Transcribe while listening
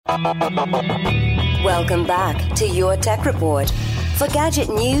Welcome back to Your Tech Report. For gadget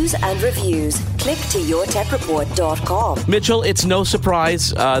news and reviews, click to YourTechReport.com. Mitchell, it's no surprise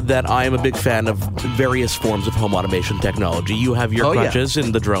that I am a big fan of various forms of home automation technology. You have your crutches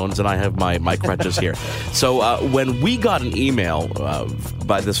and the drones, and I have my crutches here. So when we got an email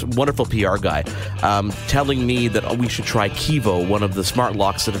by this wonderful PR guy telling me that we should try Kivo, one of the smart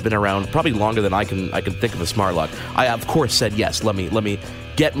locks that have been around probably longer than I can think of a smart lock, I of course said yes. Let me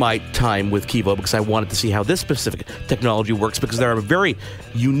get my time with Kivo because I wanted to see how this specific technology works, because there are very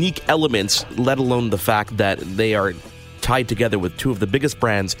unique elements, let alone the fact that they are tied together with two of the biggest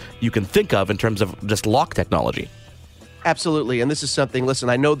brands you can think of in terms of just lock technology. Absolutely, and this is something, listen,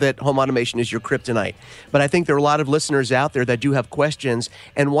 I know that home automation is your kryptonite, but I think there are a lot of listeners out there that do have questions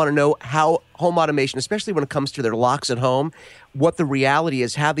and want to know how home automation, especially when it comes to their locks at home, what the reality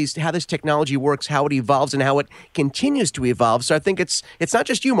is, how this technology works, how it evolves, and how it continues to evolve. So I think it's not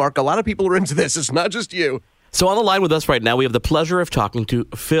just you, Mark. A lot of people are into this. It's not just you. So on the line with us right now, we have the pleasure of talking to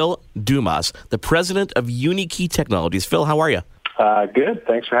Phil Dumas, the president of Unikey Technologies. Phil, how are you? Good.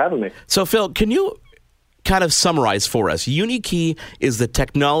 Thanks for having me. So Phil, can you kind of summarize for us? Unikey is the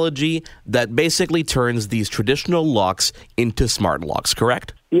technology that basically turns these traditional locks into smart locks,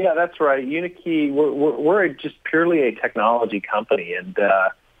 correct? Yeah, that's right. Unikey, we're just purely a technology company, and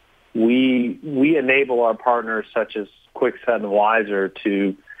we enable our partners such as Kwikset and Wiser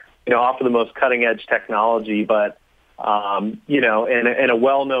to offer the most cutting edge technology, but in a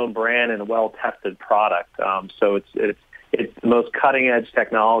well-known brand and a well-tested product. So it's the most cutting-edge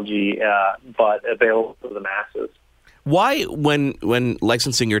technology, but available to the masses. Why, when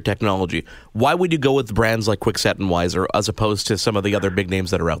licensing your technology, why would you go with brands like Kwikset and Wiser as opposed to some of the other big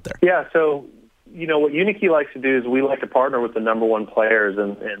names that are out there? Yeah, so, what Unikey likes to do is we like to partner with the number one players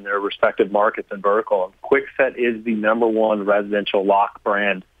in their respective markets and vertical. And Kwikset is the number one residential lock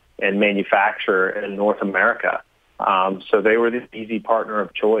brand and manufacturer in North America. So they were the easy partner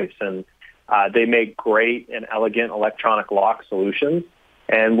of choice, and they make great and elegant electronic lock solutions,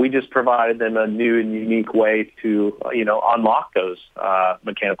 and we just provided them a new and unique way to, unlock those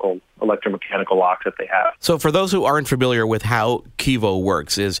electromechanical locks that they have. So for those who aren't familiar with how Kivo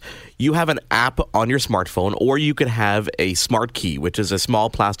works, is you have an app on your smartphone, or you could have a smart key, which is a small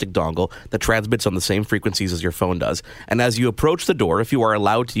plastic dongle that transmits on the same frequencies as your phone does. And as you approach the door, if you are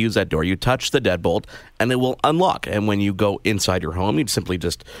allowed to use that door, you touch the deadbolt and it will unlock. And when you go inside your home, you simply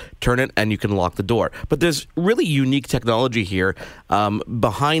just turn it and you can lock the door. But there's really unique technology here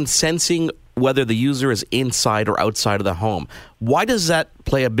behind sensing whether the user is inside or outside of the home. Why does that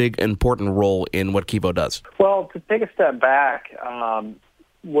play a big, important role in what Kivo does? Well, to take a step back,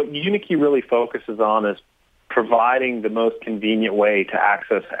 what Unikey really focuses on is providing the most convenient way to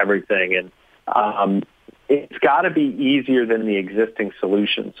access everything. And it's got to be easier than the existing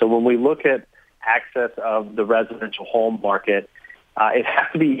solution. So when we look at access of the residential home market, it has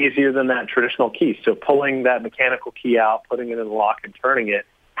to be easier than that traditional key. So pulling that mechanical key out, putting it in the lock and turning it,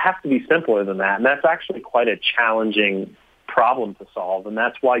 has to be simpler than that. And that's actually quite a challenging problem to solve. And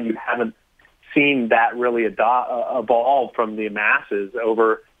that's why you haven't seen that really evolve from the masses.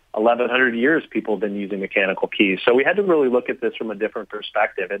 Over 1,100 years, people have been using mechanical keys. So we had to really look at this from a different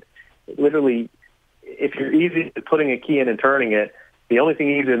perspective. It literally, if you're easy to putting a key in and turning it, the only thing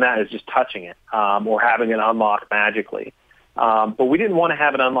easier than that is just touching it or having it unlock magically. But we didn't want to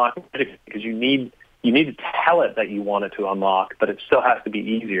have it unlock magically because you need to tell it that you want it to unlock, but it still has to be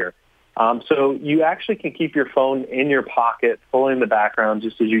easier. So you actually can keep your phone in your pocket, fully in the background,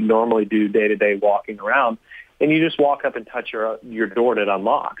 just as you normally do day-to-day walking around, and you just walk up and touch your door and it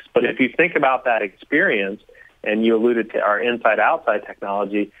unlocks. But if you think about that experience, and you alluded to our inside-outside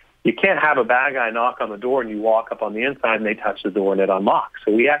technology, you can't have a bad guy knock on the door and you walk up on the inside and they touch the door and it unlocks.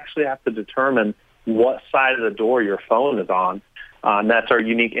 So we actually have to determine what side of the door your phone is on. And that's our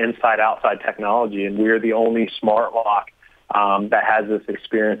unique inside-outside technology, and we're the only smart lock that has this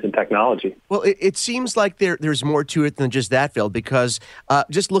experience in technology. Well, it seems like there's more to it than just that, Phil, because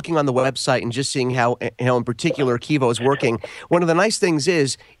just looking on the website and just seeing how in particular Kivo is working, one of the nice things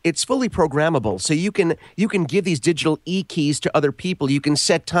is it's fully programmable. So you can give these digital e-keys to other people. You can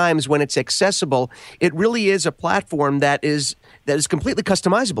set times when it's accessible. It really is a platform that is completely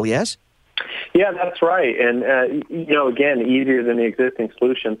customizable, yes? Yeah, that's right. And, again, easier than the existing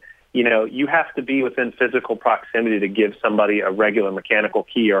solution. You have to be within physical proximity to give somebody a regular mechanical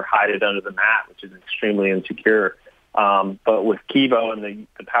key or hide it under the mat, which is extremely insecure. But with Kivo and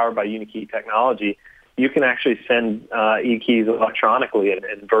the Powered by Unikey technology, you can actually send e-keys electronically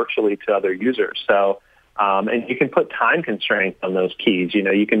and virtually to other users. So, and you can put time constraints on those keys.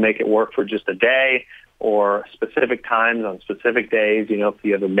 You can make it work for just a day, or specific times on specific days. If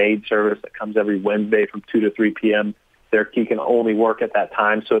you have a maid service that comes every Wednesday from 2 to 3 p.m., their key can only work at that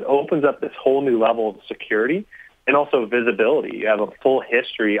time. So it opens up this whole new level of security and also visibility. You have a full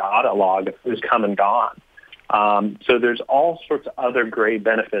history audit log of who's come and gone. So there's all sorts of other great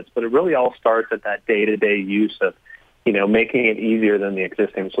benefits, but it really all starts at that day-to-day use of making it easier than the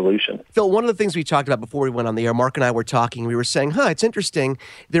existing solution. Phil, one of the things we talked about before we went on the air, Mark and I were talking, we were saying, it's interesting.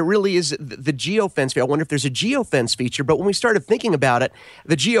 There really is the geofence. I wonder if there's a geofence feature. But when we started thinking about it,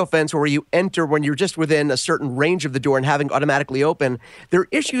 the geofence where you enter when you're just within a certain range of the door and having it automatically open, there are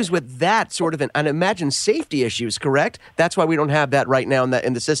issues with that sort of, and imagine safety issues, correct? That's why we don't have that right now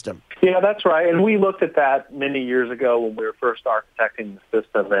in the system. Yeah, that's right. And we looked at that many years ago when we were first architecting the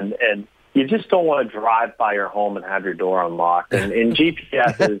system, and you just don't want to drive by your home and have your door unlocked. And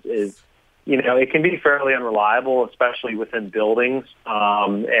GPS is it can be fairly unreliable, especially within buildings.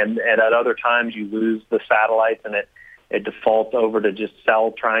 And at other times you lose the satellites and it defaults over to just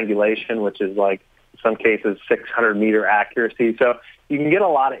cell triangulation, which is like in some cases 600-meter accuracy. So you can get a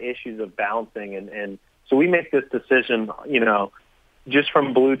lot of issues of bouncing. And so we make this decision, just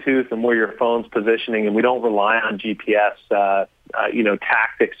from Bluetooth and where your phone's positioning, and we don't rely on GPS,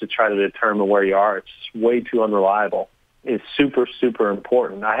 tactics to try to determine where you are. It's way too unreliable. It's super, super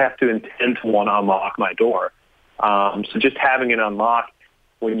important. I have to intend to want to unlock my door. So just having it unlocked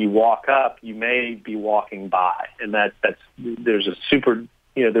when you walk up, you may be walking by, and there's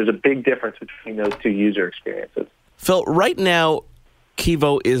a big difference between those two user experiences. Phil, right now,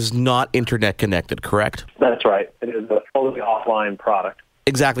 Kevo is not internet connected, correct? That's right. It is a fully offline product.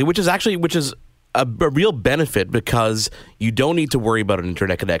 Exactly, which is a real benefit because you don't need to worry about an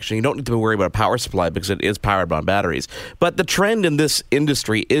internet connection. You don't need to worry about a power supply because it is powered by batteries. But the trend in this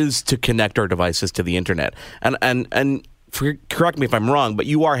industry is to connect our devices to the internet. And correct me if I'm wrong, but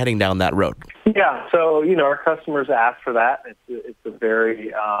you are heading down that road. Yeah, so, our customers ask for that. It's a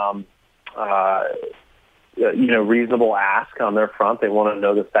very reasonable ask on their front. They want to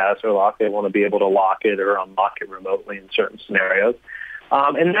know the status of their lock. They want to be able to lock it or unlock it remotely in certain scenarios.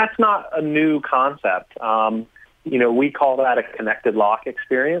 And that's not a new concept. We call that a connected lock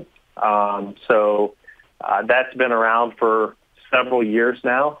experience. So that's been around for several years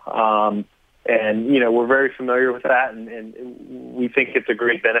now. And we're very familiar with that, and we think it's a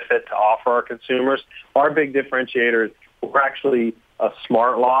great benefit to offer our consumers. Our big differentiator is we're actually a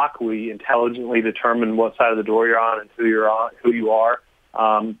smart lock. We intelligently determine what side of the door you're on and who you are.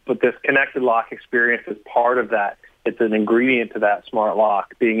 But this connected lock experience is part of that. It's an ingredient to that smart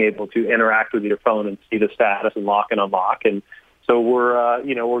lock, being able to interact with your phone and see the status and lock and unlock. And so we're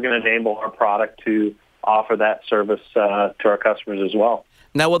going to enable our product to offer that service to our customers as well.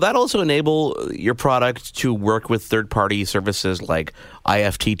 Now, will that also enable your product to work with third-party services like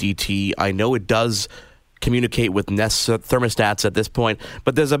IFTTT? I know it does communicate with Nest thermostats at this point,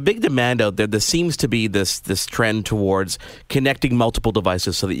 but there's a big demand out there. There seems to be this trend towards connecting multiple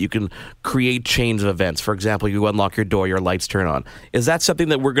devices so that you can create chains of events. For example, you unlock your door, your lights turn on. Is that something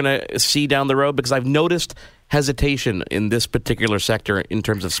that we're going to see down the road? Because I've noticed hesitation in this particular sector in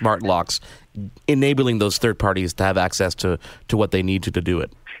terms of smart locks, enabling those third parties to have access to what they need to do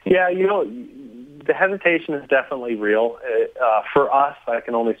it. Yeah, the hesitation is definitely real. For us, I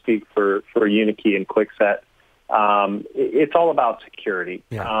can only speak for Unikey and Kwikset. It's all about security.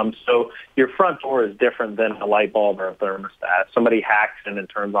 Yeah. So your front door is different than a light bulb or a thermostat. Somebody hacks in and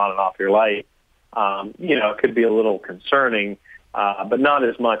turns on and off your light. It could be a little concerning, but not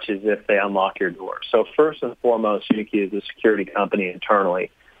as much as if they unlock your door. So first and foremost, Unikey is a security company internally,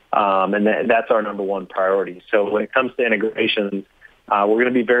 and that's our number one priority. So when it comes to integrations, we're going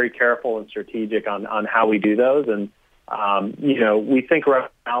to be very careful and strategic on how we do those. And, we think right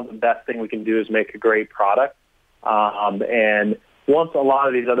now the best thing we can do is make a great product. And once a lot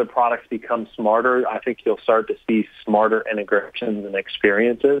of these other products become smarter, I think you'll start to see smarter integrations and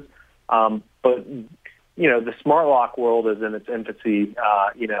experiences. But the smart lock world is in its infancy,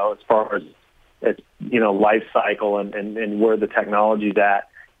 as far as its, life cycle and where the technology's at.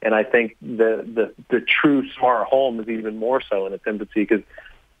 And I think the true smart home is even more so in its infancy because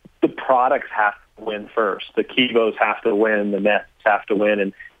the products have to win first. The Kevos have to win, the Nests have to win,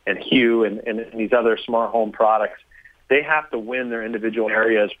 and Hue and these other smart home products, they have to win their individual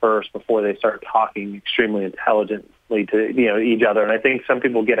areas first before they start talking extremely intelligently to each other. And I think some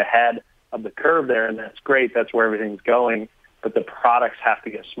people get ahead of the curve there, and that's great. That's where everything's going. But the products have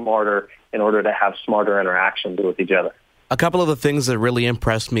to get smarter in order to have smarter interactions with each other. A couple of the things that really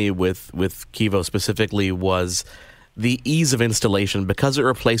impressed me with Kevo specifically was the ease of installation. Because it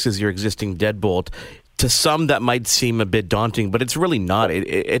replaces your existing deadbolt, to some that might seem a bit daunting, but it's really not.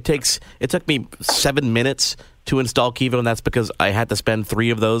 It took me 7 minutes to install Kivo, and that's because I had to spend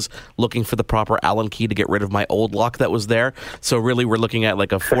 3 of those looking for the proper Allen key to get rid of my old lock that was there. So really, we're looking at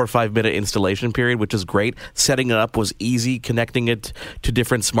like a 4 or 5 minute installation period, which is great. Setting it up was easy. Connecting it to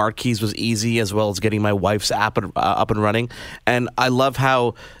different smart keys was easy, as well as getting my wife's app up and running. And I love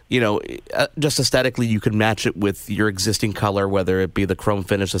how, just aesthetically, you can match it with your existing color, whether it be the chrome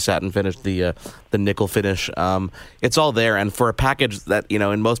finish, the satin finish, the nickel finish. It's all there. And for a package that,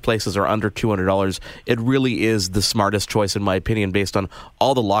 in most places are under $200, it really is the smartest choice, in my opinion, based on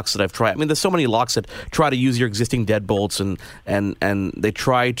all the locks that I've tried. I mean, there's so many locks that try to use your existing deadbolts and they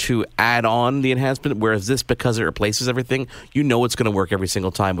try to add on the enhancement, whereas this, because it replaces everything, it's going to work every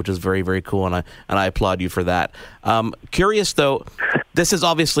single time, which is very, very cool, and I applaud you for that. Curious, though, this is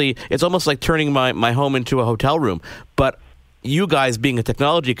obviously, it's almost like turning my home into a hotel room, but you guys, being a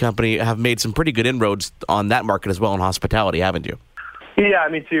technology company, have made some pretty good inroads on that market as well in hospitality, haven't you? Yeah, I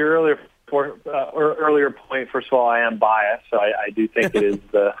mean, to your earlier point, first of all, I am biased, so I do think it is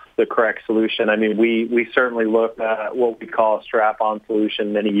the correct solution. I mean, we certainly looked at what we call a strap-on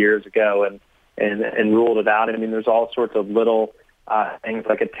solution many years ago and ruled it out. I mean, there's all sorts of little things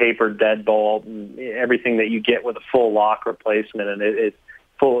like a tapered deadbolt and everything that you get with a full lock replacement, and it's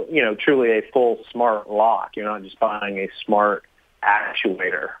full, truly a full smart lock. You're not just buying a smart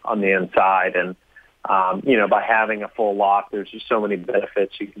actuator on the inside. And, by having a full lock, there's just so many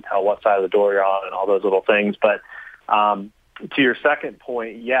benefits. You can tell what side of the door you're on and all those little things. But to your second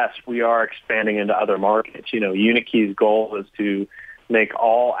point, yes, we are expanding into other markets. Unikey's goal is to make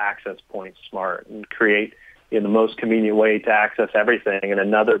all access points smart and create the most convenient way to access everything. And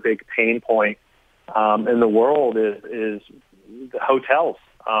another big pain point in the world is the hotels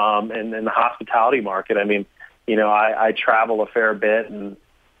and the hospitality market. I mean, I travel a fair bit, and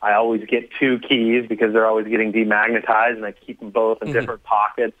I always get 2 keys because they're always getting demagnetized, and I keep them both in different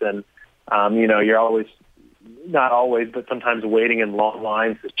pockets. And, you're always, not always, but sometimes waiting in long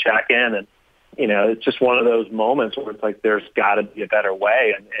lines to check in. And, it's just one of those moments where it's like there's got to be a better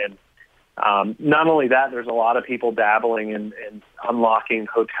way. And not only that, there's a lot of people dabbling in unlocking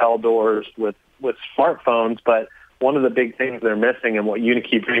hotel doors with smartphones, but one of the big things they're missing and what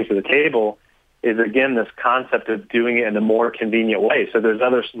Unikey brings to the table is, again, this concept of doing it in a more convenient way. So there's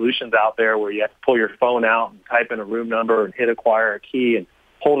other solutions out there where you have to pull your phone out and type in a room number and hit acquire a key and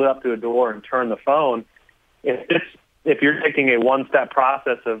hold it up to a door and turn the phone. If you're taking a one-step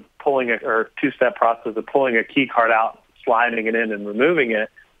process of pulling or two-step process of pulling a key card out, sliding it in and removing it,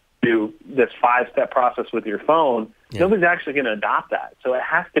 to this 5-step process with your phone, nobody's actually going to adopt that. So it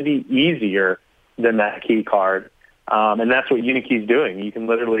has to be easier than that key card. And that's what Unikey's doing. You can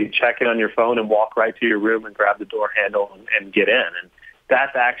literally check it on your phone and walk right to your room and grab the door handle and get in. And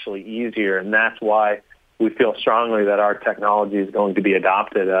that's actually easier, and that's why we feel strongly that our technology is going to be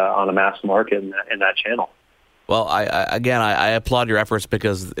adopted on a mass market in that channel. Well, I applaud your efforts,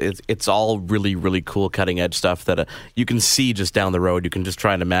 because it's all really, really cool cutting-edge stuff that you can see just down the road. You can just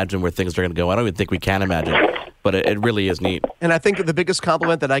try and imagine where things are going to go. I don't even think we can imagine, but it really is neat. And I think the biggest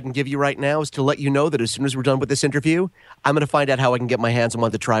compliment that I can give you right now is to let you know that as soon as we're done with this interview, I'm going to find out how I can get my hands on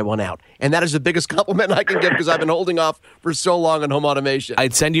one to try one out. And that is the biggest compliment I can give, because I've been holding off for so long on home automation.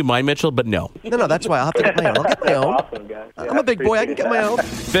 I'd send you mine, Mitchell, but no. No, that's why I'll have to get my own. I'll get my own. Awesome, guys. Yeah, I'm a big boy. I can get my own.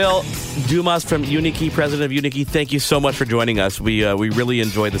 Phil Dumas from Unikey, president of Unikey, thank you so much for joining us. We really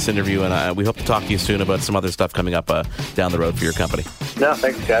enjoyed this interview, and we hope to talk to you soon about some other stuff coming up down the road for your company. No,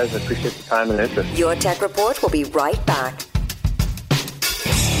 thanks, guys. I appreciate the time and interest. Your Tech Report will be right back.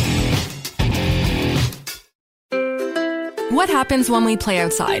 What happens when we play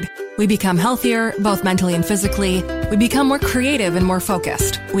outside? We become healthier, both mentally and physically. We become more creative and more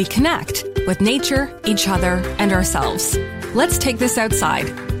focused. We connect with nature, each other, and ourselves. Let's Take This Outside,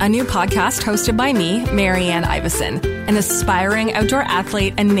 a new podcast hosted by me, Marianne Iveson, an aspiring outdoor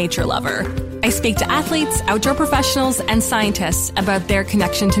athlete and nature lover. I speak to athletes, outdoor professionals, and scientists about their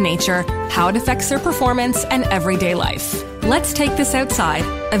connection to nature, how it affects their performance, and everyday life. Let's Take This Outside,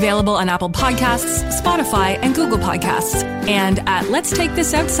 available on Apple Podcasts, Spotify, and Google Podcasts, and at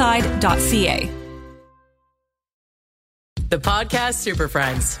letsttakethisoutside.ca. The Podcast Super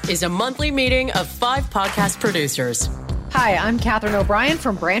Friends is a monthly meeting of 5 podcast producers. Hi, I'm Catherine O'Brien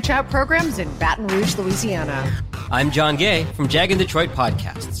from Branch Out Programs in Baton Rouge, Louisiana. I'm John Gay from Jag and Detroit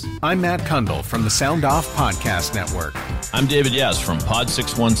Podcasts. I'm Matt Kundle from the Sound Off Podcast Network. I'm David Yaz from Pod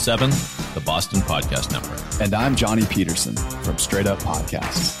 617, the Boston Podcast Network. And I'm Johnny Peterson from Straight Up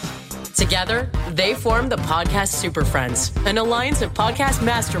Podcasts. Together, they form the Podcast Super Friends, an alliance of podcast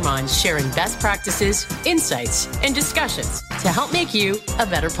masterminds sharing best practices, insights, and discussions to help make you a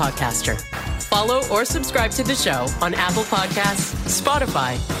better podcaster. Follow or subscribe to the show on Apple Podcasts,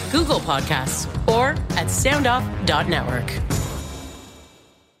 Spotify, Google Podcasts, or at soundoff.network.